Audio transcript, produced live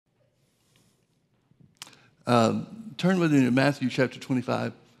Turn with me to Matthew chapter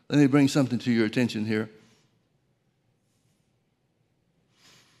 25. Let me bring something to your attention here.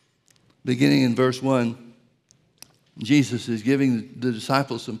 Beginning in verse 1, Jesus is giving the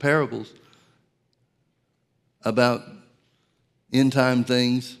disciples some parables about end-time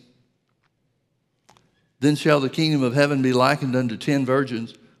things. Then shall the kingdom of heaven be likened unto 10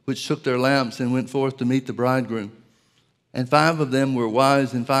 virgins, which took their lamps and went forth to meet the bridegroom. And 5 of them were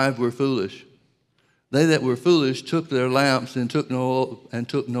wise, and 5 were foolish. They that were foolish took their lamps and took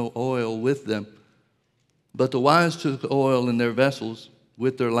no oil with them. But the wise took oil in their vessels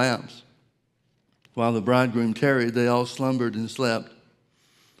with their lamps. While the bridegroom tarried, they all slumbered and slept.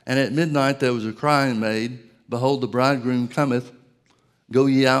 And at midnight there was a cry made, Behold, the bridegroom cometh, go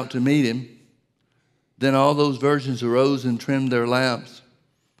ye out to meet him. Then all those virgins arose and trimmed their lamps.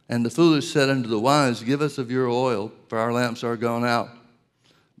 And the foolish said unto the wise, Give us of your oil, for our lamps are gone out.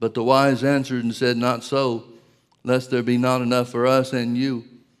 But the wise answered and said, Not so, lest there be not enough for us and you.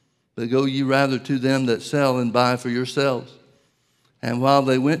 But go ye rather to them that sell and buy for yourselves. And while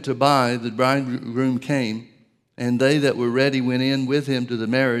they went to buy, the bridegroom came, and they that were ready went in with him to the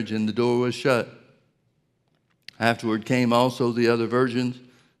marriage, and the door was shut. Afterward came also the other virgins,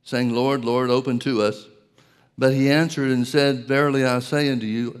 saying, Lord, Lord, open to us. But he answered and said, Verily I say unto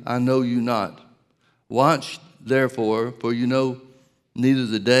you, I know you not. Watch therefore, for you know neither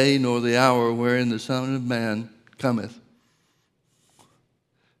the day nor the hour wherein the Son of Man cometh.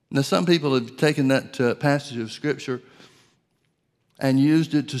 Now some people have taken that passage of Scripture and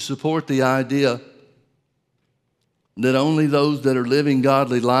used it to support the idea that only those that are living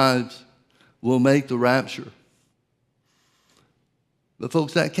godly lives will make the rapture. But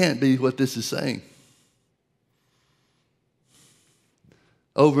folks, that can't be what this is saying.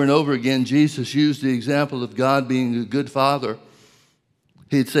 Over and over again, Jesus used the example of God being a good father.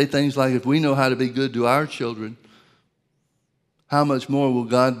 He'd say things like, if we know how to be good to our children, how much more will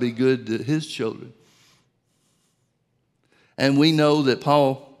God be good to his children? And we know that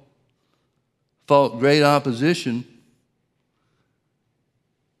Paul fought great opposition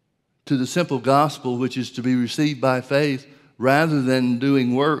to the simple gospel, which is to be received by faith, rather than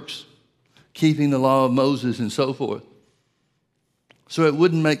doing works, keeping the law of Moses and so forth. So it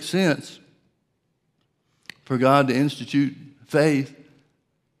wouldn't make sense for God to institute faith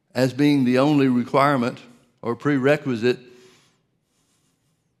as being the only requirement or prerequisite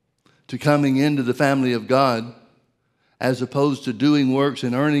to coming into the family of God, as opposed to doing works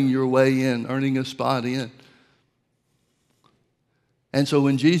and earning your way in, earning a spot in. And so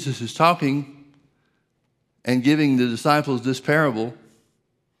when Jesus is talking and giving the disciples this parable,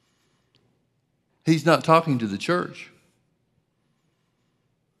 he's not talking to the church.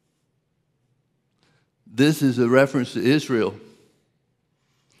 This is a reference to Israel,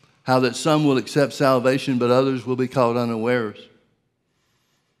 how that some will accept salvation, but others will be caught unawares.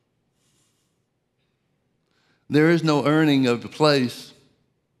 There is no earning of a place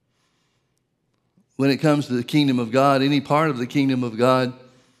when it comes to the kingdom of God, any part of the kingdom of God,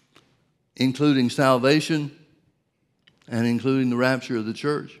 including salvation and including the rapture of the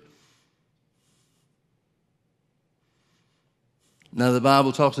church. Now, the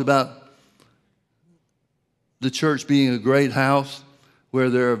Bible talks about the church being a great house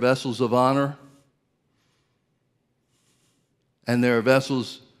where there are vessels of honor and there are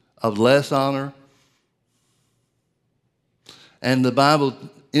vessels of less honor. And the Bible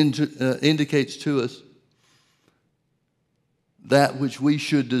indicates to us that which we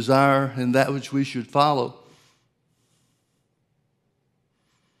should desire and that which we should follow.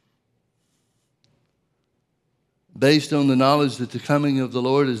 Based on the knowledge that the coming of the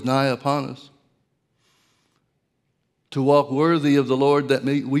Lord is nigh upon us. To walk worthy of the Lord, that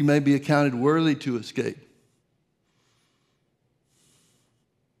we may be accounted worthy to escape.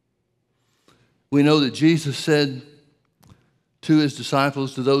 We know that Jesus said to his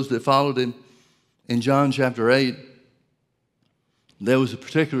disciples, to those that followed him, in John chapter 8, there was a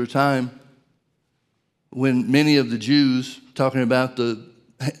particular time when many of the Jews, talking about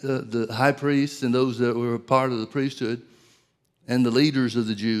the high priests and those that were a part of the priesthood, and the leaders of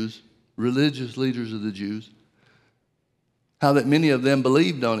the Jews, religious leaders of the Jews, how that many of them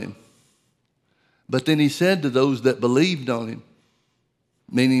believed on him. But then he said to those that believed on him,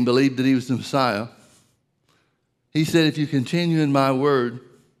 meaning believed that he was the Messiah, he said, if you continue in my word,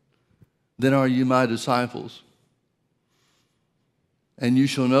 then are you my disciples. And you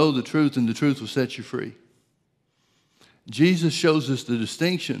shall know the truth, and the truth will set you free. Jesus shows us the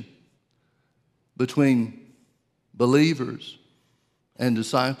distinction between believers and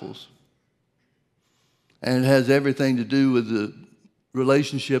disciples. And it has everything to do with the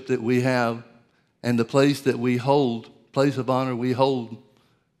relationship that we have and the place that we hold, place of honor we hold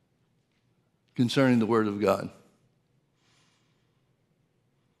concerning the Word of God.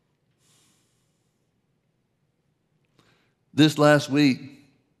 This last week,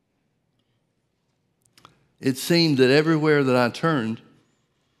 it seemed that everywhere that I turned,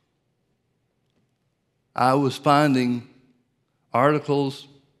 I was finding articles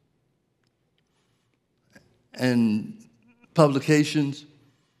and publications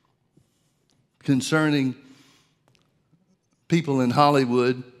concerning people in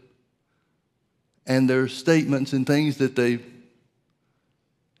Hollywood and their statements and things that they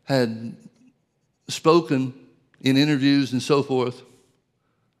had spoken in interviews and so forth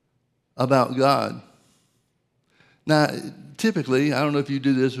about God. Now, typically, I don't know if you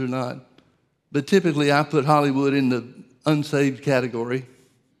do this or not, but typically I put Hollywood in the unsaved category.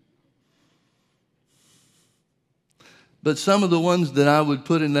 But some of the ones that I would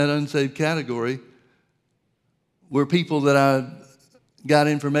put in that unsaved category were people that I got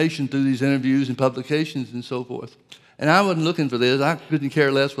information through these interviews and publications and so forth. And I wasn't looking for this. I couldn't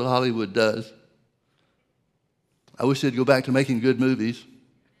care less what Hollywood does. I wish they'd go back to making good movies.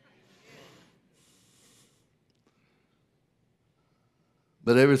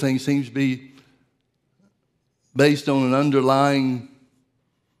 But everything seems to be based on an underlying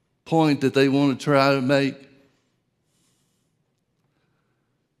point that they want to try to make.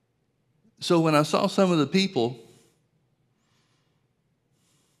 So when I saw some of the people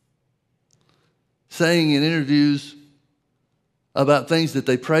saying in interviews about things that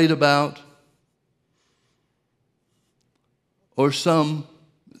they prayed about, or some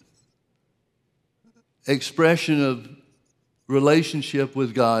expression of relationship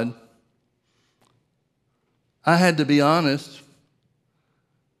with God, I had to be honest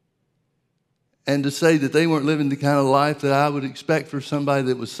and to say that they weren't living the kind of life that I would expect for somebody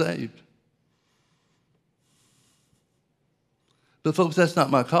that was saved. But folks, that's not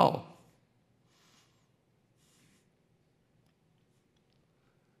my call.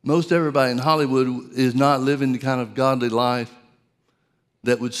 Most everybody in Hollywood is not living the kind of godly life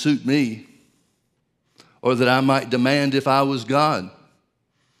that would suit me or that I might demand if I was God.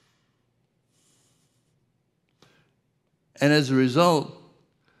 And as a result,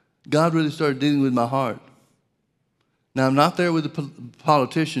 God really started dealing with my heart. Now, I'm not there with the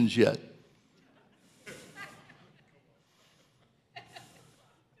politicians yet.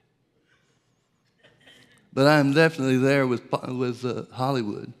 But I am definitely there with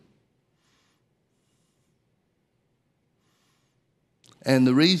Hollywood. And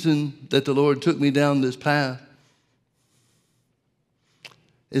the reason that the Lord took me down this path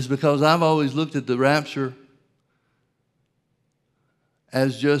is because I've always looked at the rapture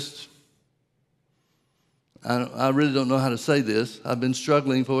as just, I really don't know how to say this. I've been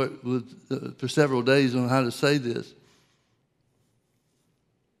struggling for several days on how to say this.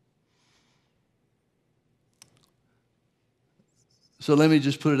 So let me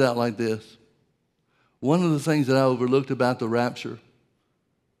just put it out like this. One of the things that I overlooked about the rapture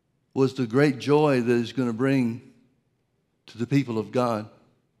was the great joy that it's going to bring to the people of God.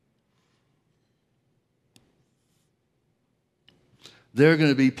 There are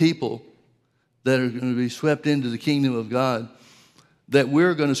going to be people that are going to be swept into the kingdom of God that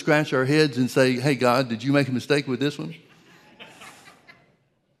we're going to scratch our heads and say, hey, God, did you make a mistake with this one?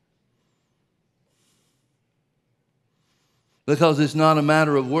 Because it's not a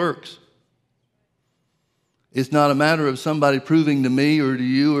matter of works. It's not a matter of somebody proving to me or to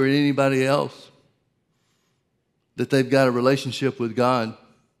you or anybody else that they've got a relationship with God.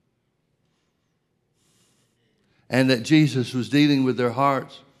 And that Jesus was dealing with their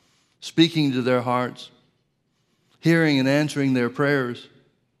hearts, speaking to their hearts, hearing and answering their prayers.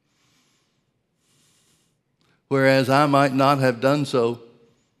 Whereas I might not have done so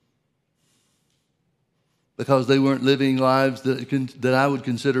because they weren't living lives that I would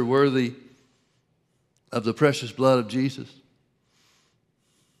consider worthy of the precious blood of Jesus.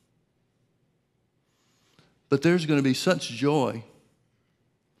 But there's going to be such joy,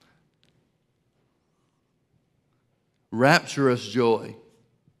 rapturous joy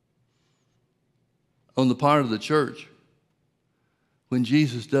on the part of the church when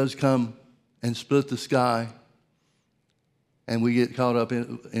Jesus does come and split the sky and we get caught up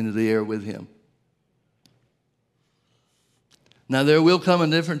into the air with him. Now, there will come a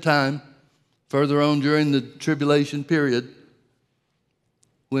different time further on during the tribulation period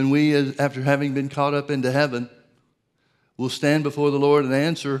when we, after having been caught up into heaven, will stand before the Lord and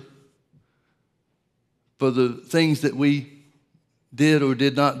answer for the things that we did or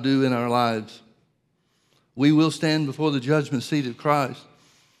did not do in our lives. We will stand before the judgment seat of Christ.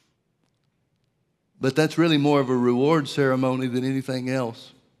 But that's really more of a reward ceremony than anything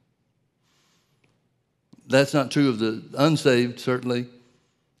else. That's not true of the unsaved, certainly,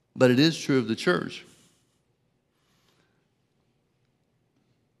 but it is true of the church.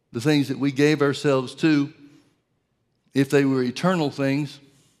 The things that we gave ourselves to, if they were eternal things,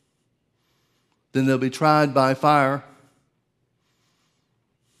 then they'll be tried by fire,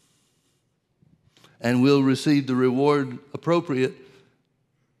 and we'll receive the reward appropriate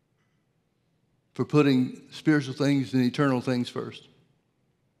for putting spiritual things and eternal things first.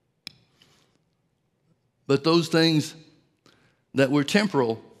 But those things that were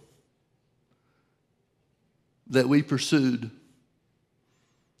temporal, that we pursued,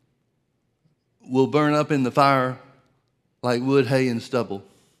 will burn up in the fire like wood, hay, and stubble.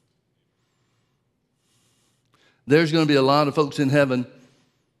 There's going to be a lot of folks in heaven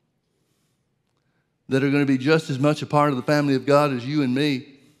that are going to be just as much a part of the family of God as you and me.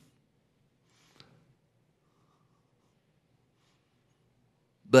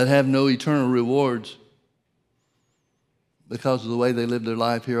 But have no eternal rewards because of the way they live their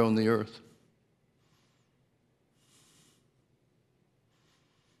life here on the earth.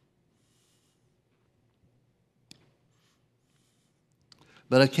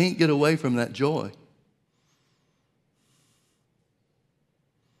 But I can't get away from that joy.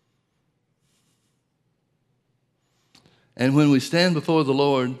 And when we stand before the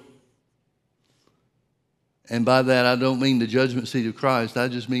Lord, and by that I don't mean the judgment seat of Christ, I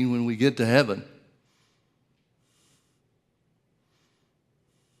just mean when we get to heaven,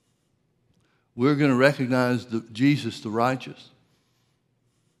 we're going to recognize Jesus the righteous.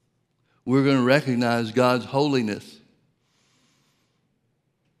 We're going to recognize God's holiness.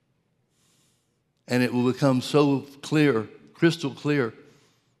 And it will become so clear, crystal clear,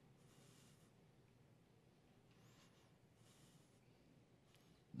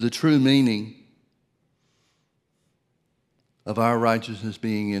 the true meaning of our righteousness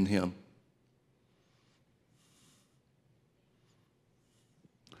being in Him.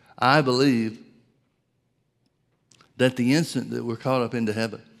 I believe that the instant that we're caught up into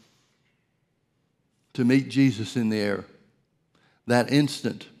heaven to meet Jesus in the air, that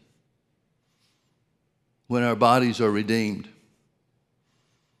instant when our bodies are redeemed,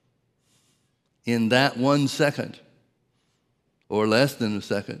 in that 1 second, or less than a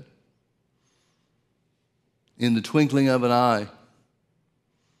second, in the twinkling of an eye,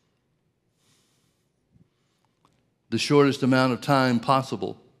 the shortest amount of time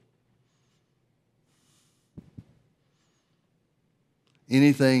possible,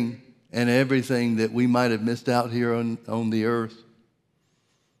 anything and everything that we might have missed out here on the earth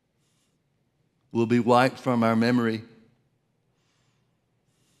will be wiped from our memory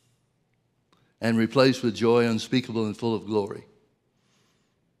and replaced with joy unspeakable and full of glory.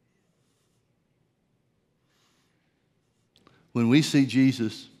 When we see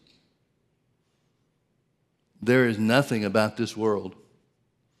Jesus, there is nothing about this world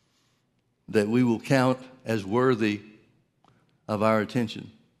that we will count as worthy of our attention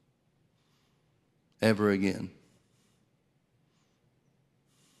ever again.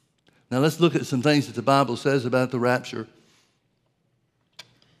 Now let's look at some things that the Bible says about the rapture.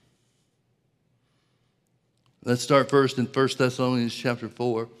 Let's start first in 1 Thessalonians chapter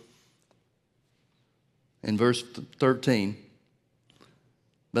 4 and verse 13.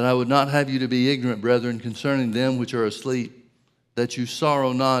 But I would not have you to be ignorant, brethren, concerning them which are asleep, that you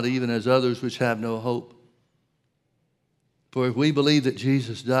sorrow not, even as others which have no hope. For if we believe that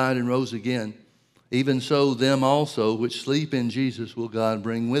Jesus died and rose again, even so them also which sleep in Jesus will God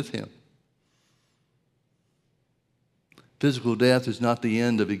bring with Him. Physical death is not the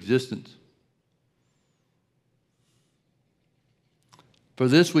end of existence. For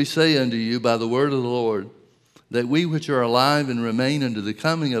this we say unto you by the word of the Lord, that we which are alive and remain unto the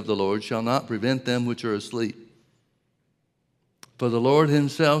coming of the Lord shall not prevent them which are asleep. For the Lord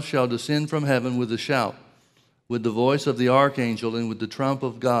Himself shall descend from heaven with a shout, with the voice of the archangel, and with the trump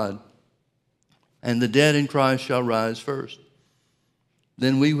of God. And the dead in Christ shall rise first.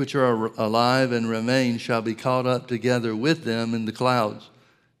 Then we which are alive and remain shall be caught up together with them in the clouds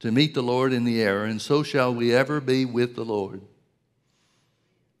to meet the Lord in the air, and so shall we ever be with the Lord.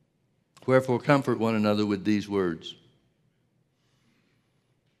 Wherefore comfort one another with these words.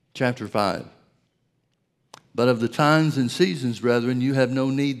 Chapter 5. But of the times and seasons, brethren, you have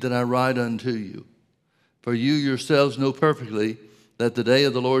no need that I write unto you. For you yourselves know perfectly that the day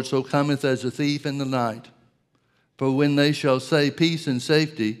of the Lord so cometh as a thief in the night. For when they shall say peace and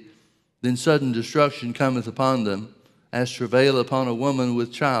safety, then sudden destruction cometh upon them, as travail upon a woman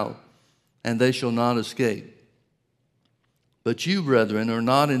with child, and they shall not escape. But you, brethren, are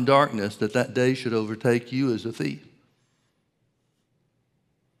not in darkness, that that day should overtake you as a thief.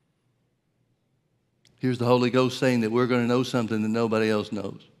 Here's the Holy Ghost saying that we're going to know something that nobody else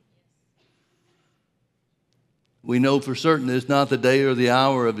knows. We know for certain it's not the day or the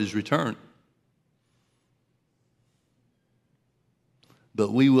hour of his return.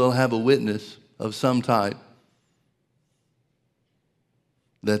 But we will have a witness of some type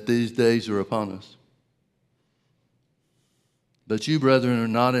that these days are upon us. But you, brethren, are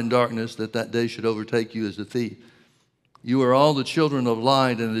not in darkness, that that day should overtake you as a thief. You are all the children of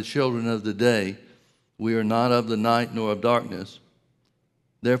light and the children of the day. We are not of the night nor of darkness.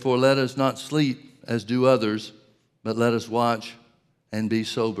 Therefore let us not sleep as do others, but let us watch and be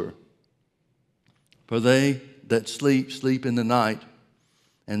sober. For they that sleep, sleep in the night,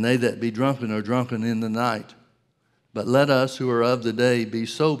 and they that be drunken are drunken in the night. But let us who are of the day be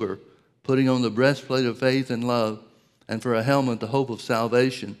sober, putting on the breastplate of faith and love, and for a helmet the hope of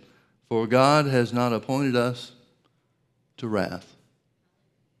salvation. For God has not appointed us to wrath,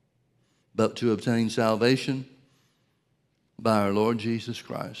 but to obtain salvation by our Lord Jesus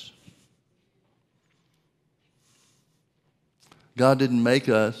Christ. God didn't make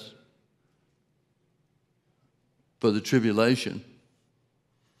us for the tribulation,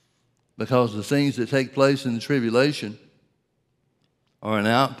 because the things that take place in the tribulation are an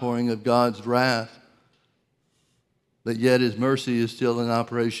outpouring of God's wrath, but yet his mercy is still in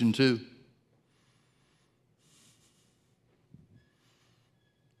operation too.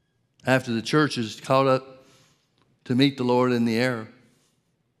 After the church is caught up to meet the Lord in the air,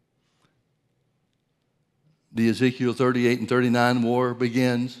 the Ezekiel 38 and 39 war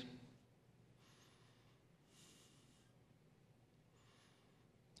begins.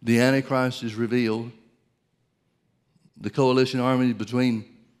 The Antichrist is revealed. The coalition army between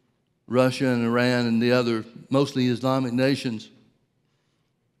Russia and Iran and the other, mostly Islamic nations,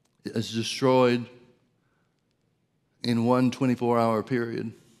 is destroyed in one 24-hour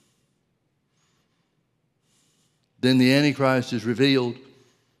period. Then the Antichrist is revealed.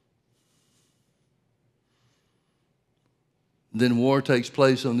 Then war takes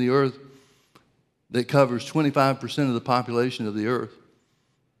place on the earth that covers 25% of the population of the earth.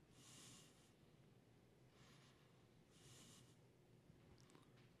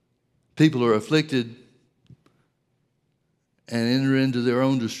 People are afflicted and enter into their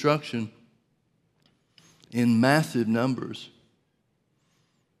own destruction in massive numbers.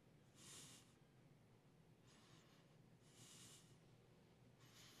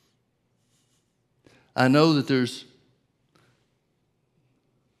 I know that there's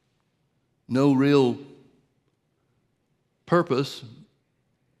no real purpose,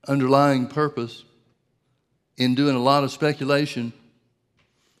 underlying purpose, in doing a lot of speculation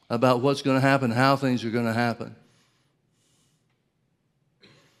about what's going to happen, how things are going to happen.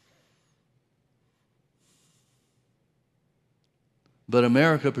 But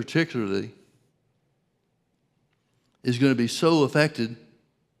America particularly is going to be so affected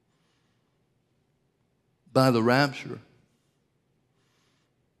by the rapture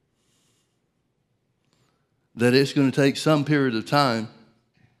that it's going to take some period of time,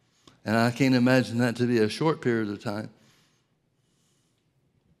 and I can't imagine that to be a short period of time,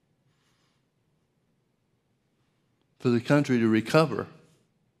 for the country to recover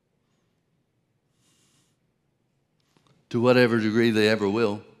to whatever degree they ever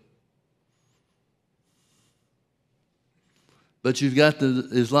will. But you've got the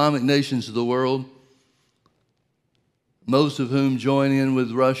Islamic nations of the world, most of whom join in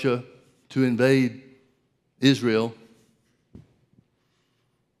with Russia to invade Israel,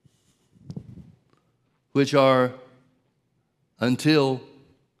 which are, until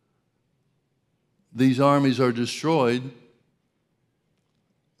these armies are destroyed,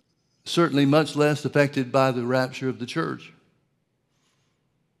 certainly much less affected by the rapture of the church.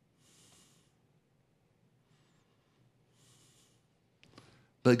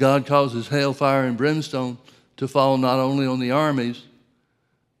 But God causes hail, fire, and brimstone to fall not only on the armies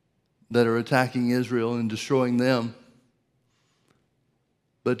that are attacking Israel and destroying them,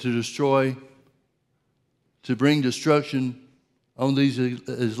 but to bring destruction on these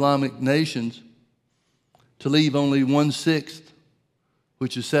Islamic nations, to leave only 1/6,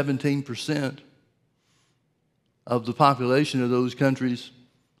 which is 17% of the population of those countries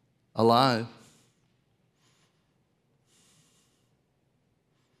alive.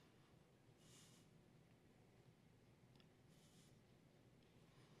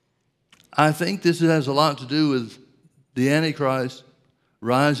 I think this has a lot to do with the Antichrist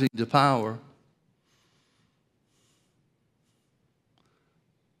rising to power.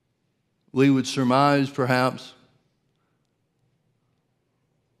 We would surmise, perhaps,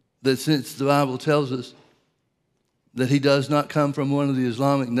 that since the Bible tells us that he does not come from one of the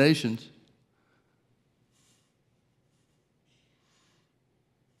Islamic nations,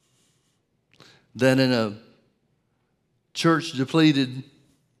 that in a church-depleted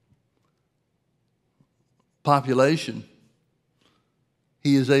population,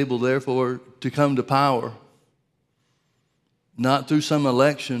 he is able, therefore, to come to power, not through some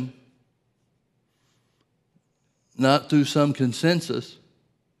election, not through some consensus,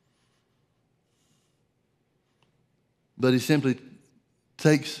 but he simply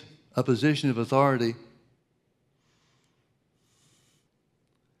takes a position of authority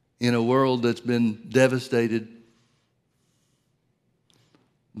in a world that's been devastated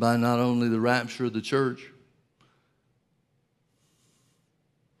by not only the rapture of the church,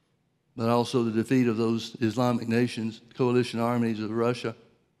 but also the defeat of those Islamic nations, coalition armies of Russia.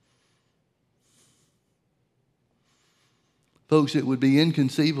 Folks, it would be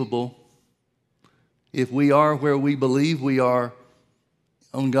inconceivable if we are where we believe we are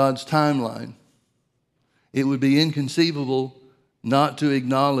on God's timeline. It would be inconceivable not to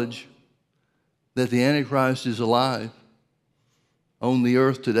acknowledge that the Antichrist is alive on the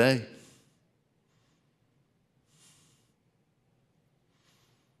earth today.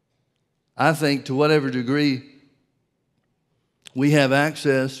 I think to whatever degree we have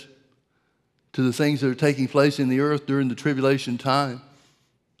access to the things that are taking place in the earth during the tribulation time,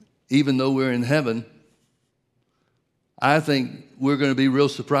 even though we're in heaven, I think we're going to be real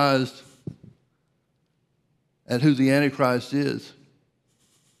surprised at who the Antichrist is.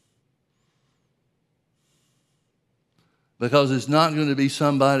 Because it's not going to be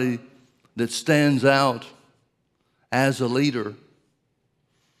somebody that stands out as a leader.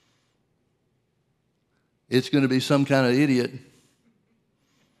 It's going to be some kind of idiot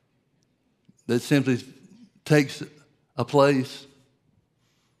that simply takes a place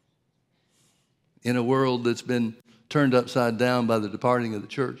in a world that's been turned upside down by the departing of the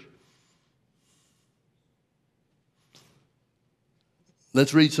church.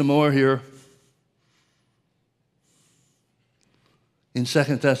 Let's read some more here. In 2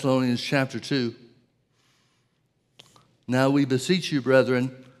 Thessalonians chapter 2. Now we beseech you,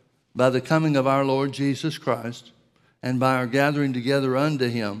 brethren, by the coming of our Lord Jesus Christ, and by our gathering together unto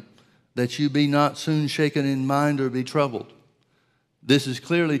him, that you be not soon shaken in mind or be troubled. This is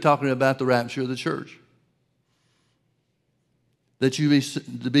clearly talking about the rapture of the church. That you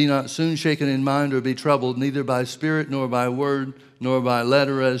be not soon shaken in mind or be troubled, neither by spirit, nor by word, nor by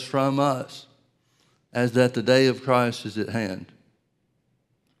letter as from us, as that the day of Christ is at hand.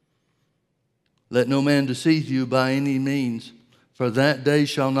 Let no man deceive you by any means, for that day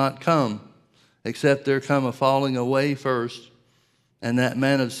shall not come, except there come a falling away first, and that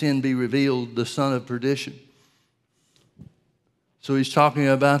man of sin be revealed, the son of perdition. So he's talking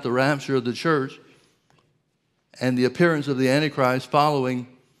about the rapture of the church and the appearance of the Antichrist following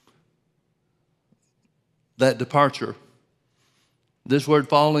that departure. This word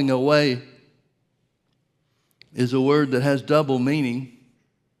falling away is a word that has double meaning.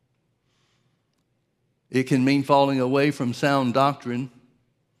 It can mean falling away from sound doctrine,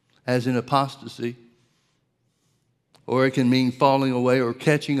 as in apostasy, or it can mean falling away or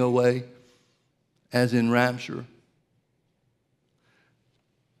catching away, as in rapture.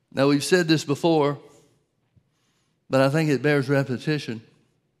 Now, we've said this before, but I think it bears repetition.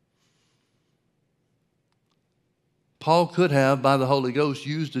 Paul could have, by the Holy Ghost,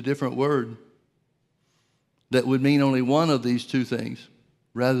 used a different word that would mean only one of these two things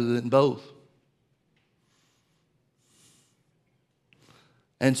rather than both.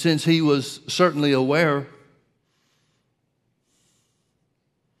 And since he was certainly aware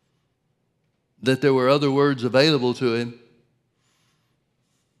that there were other words available to him,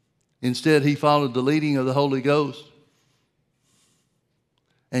 instead he followed the leading of the Holy Ghost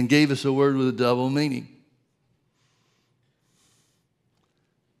and gave us a word with a double meaning.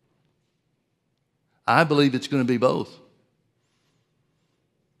 I believe it's going to be both.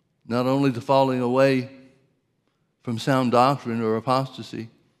 Not only the falling away from sound doctrine or apostasy,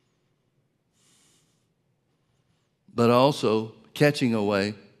 but also catching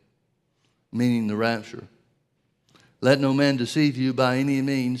away, meaning the rapture. Let no man deceive you by any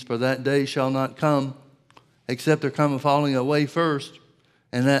means, for that day shall not come, except there come a falling away first,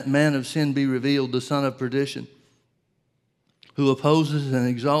 and that man of sin be revealed, the son of perdition, who opposes and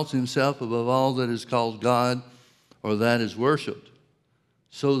exalts himself above all that is called God, or that is worshipped,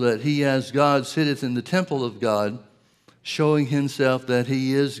 so that he as God sitteth in the temple of God, showing himself that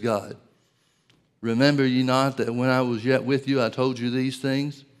he is God. Remember ye not that when I was yet with you, I told you these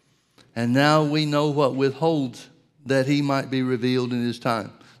things? And now we know what withholds that he might be revealed in his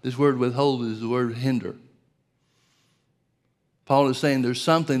time. This word withhold is the word hinder. Paul is saying there's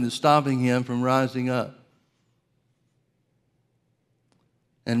something that's stopping him from rising up.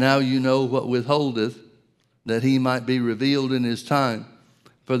 And now you know what withholdeth, that he might be revealed in his time.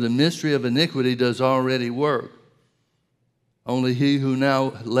 For the mystery of iniquity does already work. Only he who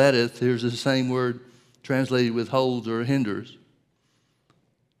now letteth, here's the same word translated withholds or hinders.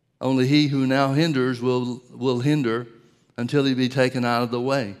 Only he who now hinders will hinder until he be taken out of the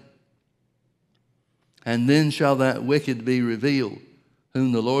way. And then shall that wicked be revealed,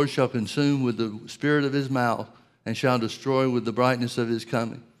 whom the Lord shall consume with the spirit of his mouth, and shall destroy with the brightness of his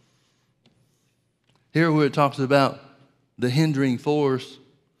coming. Here where it talks about the hindering force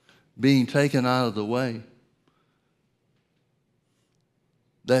being taken out of the way,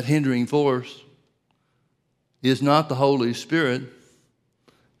 that hindering force is not the Holy Spirit,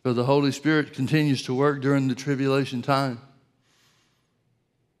 for the Holy Spirit continues to work during the tribulation time.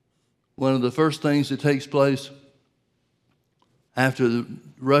 One of the first things that takes place after the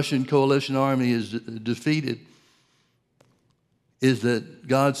Russian coalition army is defeated is that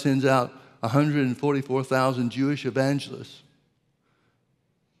God sends out 144,000 Jewish evangelists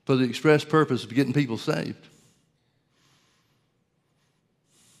for the express purpose of getting people saved.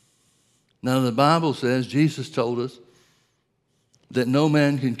 Now the Bible says, Jesus told us, that no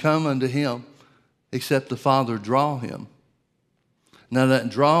man can come unto him except the Father draw him. Now that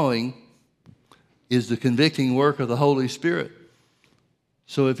drawing is the convicting work of the Holy Spirit.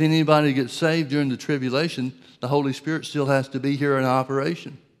 So if anybody gets saved during the tribulation, the Holy Spirit still has to be here in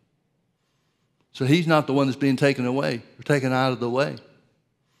operation. So he's not the one that's being taken away or taken out of the way.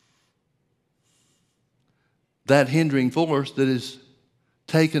 That hindering force that is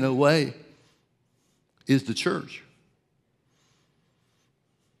taken away is the church.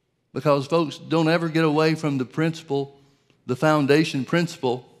 Because folks, don't ever get away from the principle, the foundation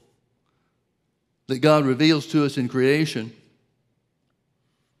principle that God reveals to us in creation,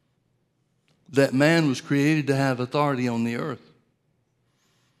 that man was created to have authority on the earth.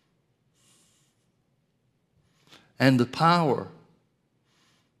 And the power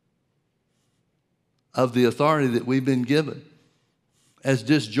of the authority that we've been given, as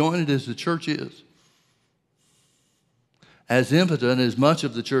disjointed as the church is, as impotent as much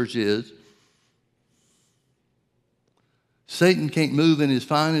of the church is, Satan can't move in his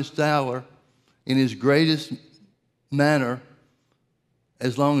finest hour, in his greatest manner,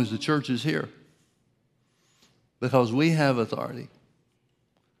 as long as the church is here. Because we have authority,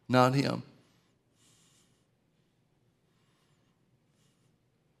 not him.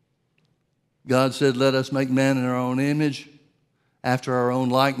 God said, let us make man in our own image, after our own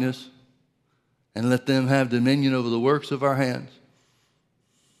likeness, and let them have dominion over the works of our hands.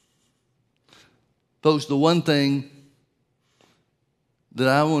 Folks, the one thing that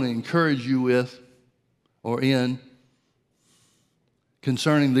I want to encourage you with or in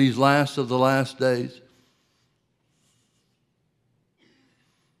concerning these last of the last days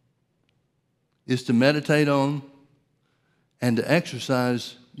is to meditate on and to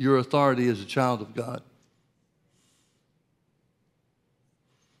exercise your authority as a child of God.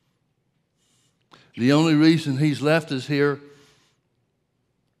 The only reason he's left us here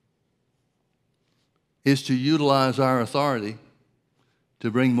is to utilize our authority to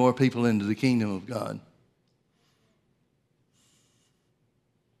bring more people into the kingdom of God.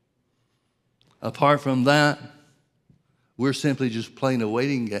 Apart from that, we're simply just playing a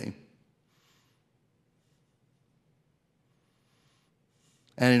waiting game.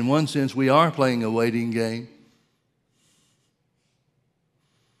 And in one sense, we are playing a waiting game,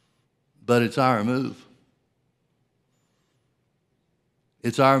 but it's our move.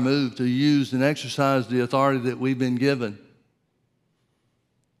 It's our move to use and exercise the authority that we've been given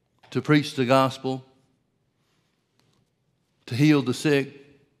to preach the gospel, to heal the sick,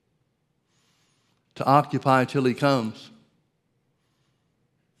 to occupy till he comes,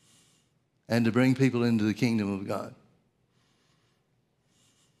 and to bring people into the kingdom of God.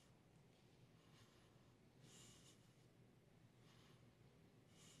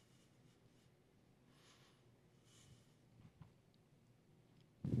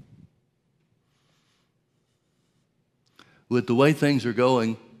 With the way things are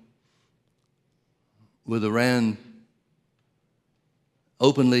going, with Iran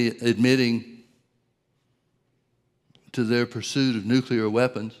openly admitting to their pursuit of nuclear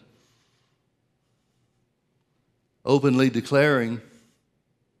weapons, openly declaring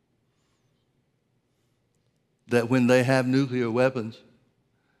that when they have nuclear weapons,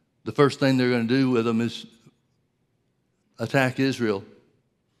 the first thing they're going to do with them is attack Israel.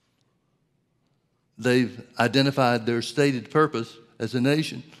 They've identified their stated purpose as a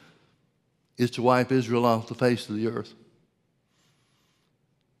nation is to wipe Israel off the face of the earth.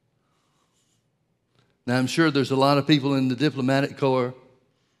 Now, I'm sure there's a lot of people in the diplomatic corps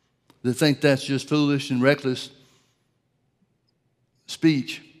that think that's just foolish and reckless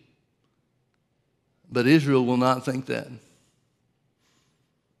speech. But Israel will not think that.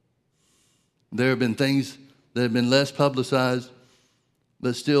 There have been things that have been less publicized,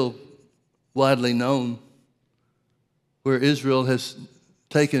 but still widely known, where Israel has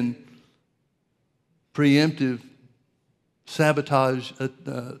taken preemptive sabotage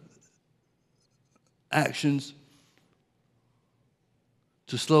actions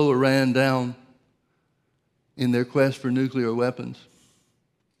to slow Iran down in their quest for nuclear weapons.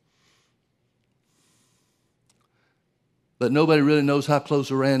 But nobody really knows how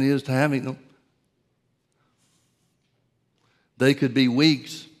close Iran is to having them. They could be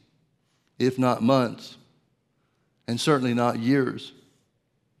weeks, if not months, and certainly not years,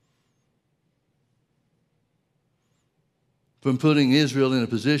 from putting Israel in a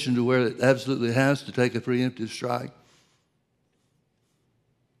position to where it absolutely has to take a preemptive strike.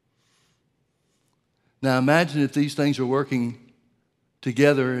 Now imagine if these things are working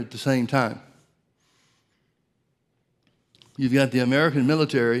together at the same time. You've got the American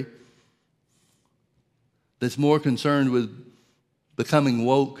military that's more concerned with becoming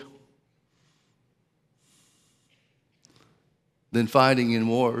woke than fighting in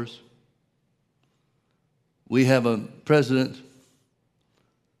wars. We have a president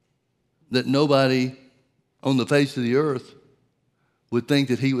that nobody on the face of the earth would think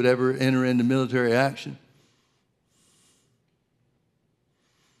that he would ever enter into military action.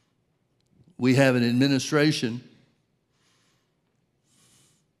 We have an administration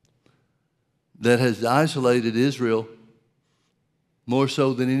that has isolated Israel more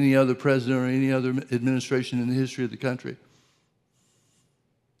so than any other president or any other administration in the history of the country.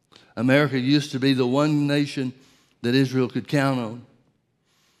 America used to be the one nation that Israel could count on.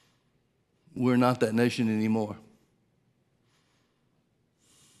 We're not that nation anymore.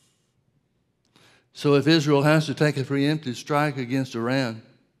 So if Israel has to take a preemptive strike against Iran,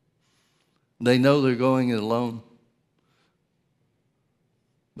 they know they're going it alone.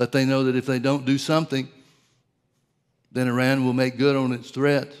 But they know that if they don't do something, then Iran will make good on its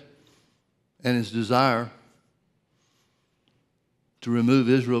threat and its desire to remove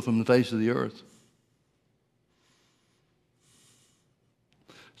Israel from the face of the earth.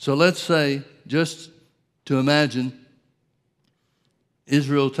 So let's say, just to imagine,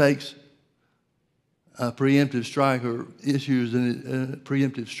 Israel takes a preemptive strike or issues a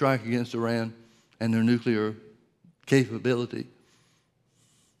preemptive strike against Iran and their nuclear capability.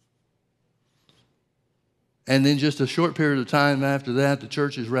 And then just a short period of time after that, the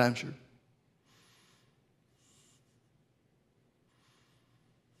church is raptured.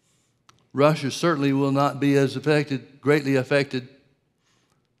 Russia certainly will not be as greatly affected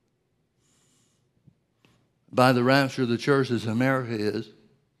by the rapture of the church as America is.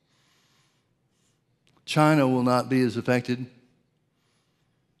 China will not be as affected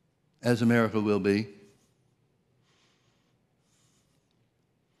as America will be.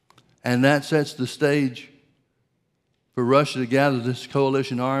 And that sets the stage for Russia to gather this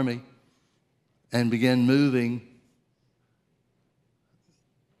coalition army and begin moving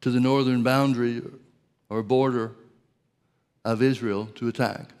to the northern boundary or border of Israel to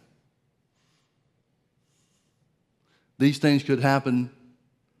attack. These things could happen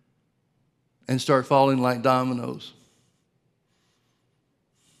and start falling like dominoes.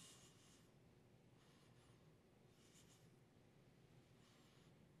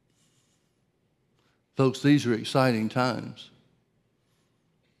 Folks, these are exciting times,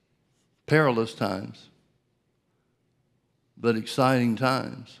 perilous times, but exciting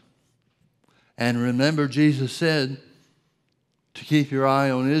times. And remember, Jesus said to keep your eye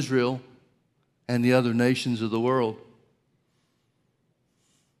on Israel and the other nations of the world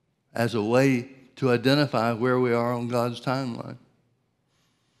as a way to identify where we are on God's timeline.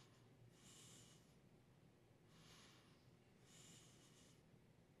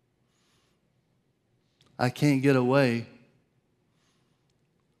 I can't get away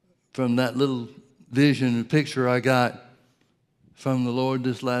from that little vision and picture I got from the Lord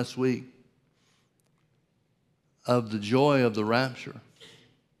this last week of the joy of the rapture.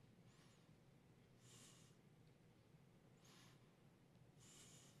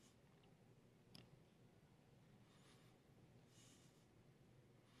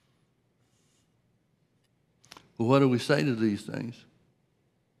 Well, what do we say to these things?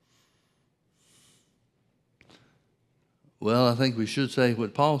 Well, I think we should say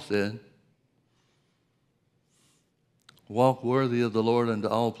what Paul said. Walk worthy of the Lord unto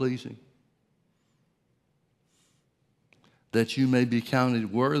all pleasing, that you may be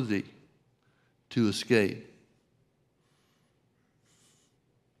counted worthy to escape.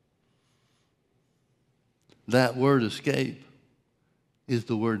 That word escape is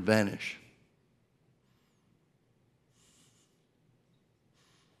the word vanish.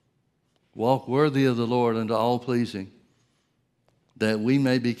 Walk worthy of the Lord unto all pleasing, that we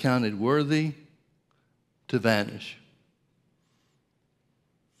may be counted worthy to vanish.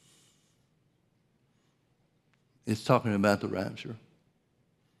 It's talking about the rapture.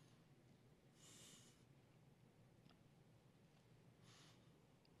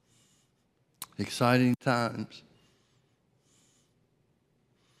 Exciting times.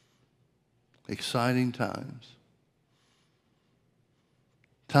 Exciting times.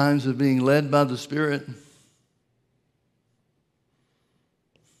 Times of being led by the Spirit.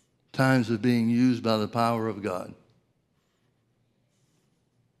 Times of being used by the power of God.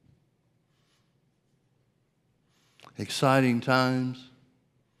 Exciting times.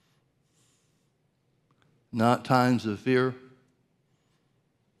 Not times of fear,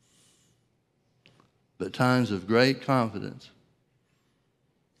 but times of great confidence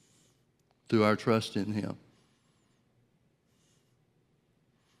through our trust in Him.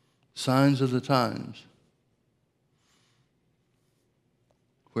 Signs of the times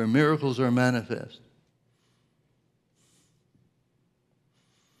where miracles are manifest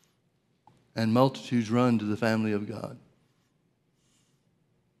and multitudes run to the family of God.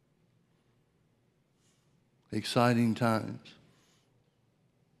 Exciting times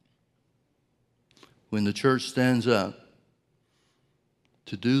when the church stands up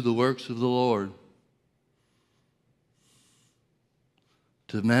to do the works of the Lord,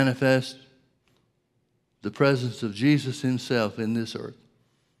 to manifest the presence of Jesus Himself in this earth.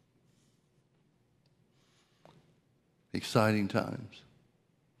 Exciting times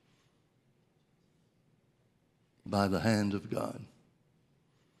by the hand of God.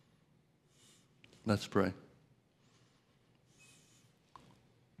 Let's pray.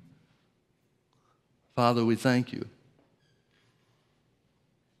 Father, we thank you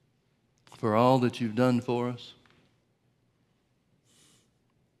for all that you've done for us.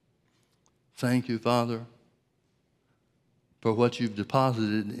 Thank you, Father, for what you've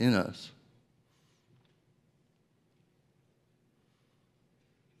deposited in us.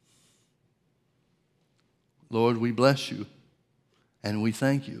 Lord, we bless you and we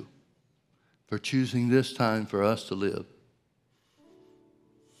thank you for choosing this time for us to live.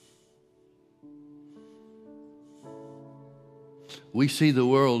 We see the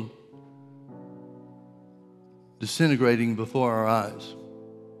world disintegrating before our eyes.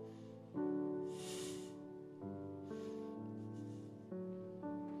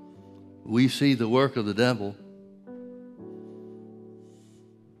 We see the work of the devil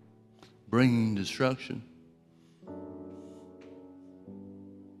bringing destruction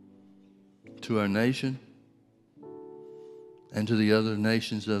to our nation and to the other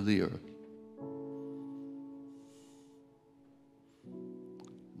nations of the earth.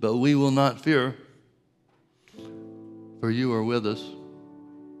 But we will not fear, for you are with us.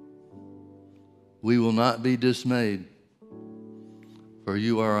 We will not be dismayed, for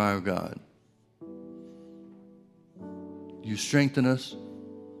you are our God. You strengthen us.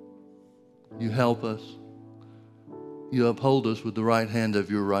 You help us. You uphold us with the right hand of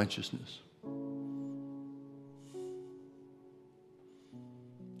your righteousness.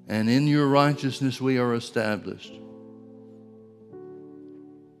 And in your righteousness we are established.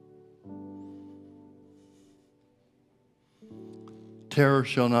 Terror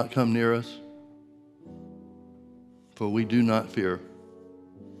shall not come near us, for we do not fear.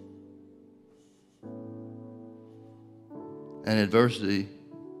 And adversity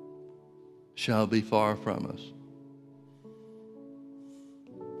shall be far from us.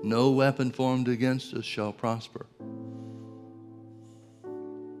 No weapon formed against us shall prosper.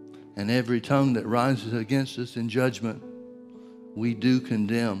 And every tongue that rises against us in judgment, we do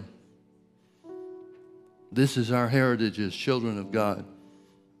condemn. This is our heritage as children of God,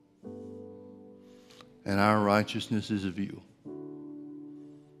 and our righteousness is of you.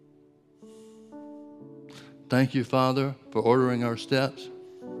 Thank you, Father, for ordering our steps,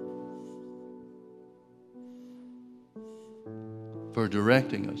 for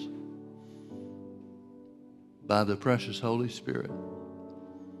directing us by the precious Holy Spirit.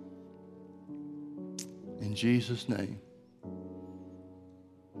 In Jesus' name,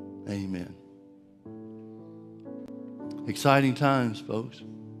 amen. Exciting times, folks.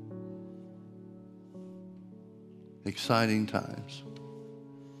 Exciting times.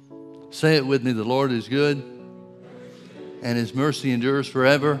 Say it with me. The Lord is good, and His mercy endures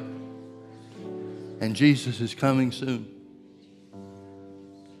forever, and Jesus is coming soon.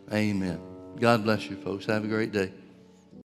 Amen. God bless you, folks. Have a great day.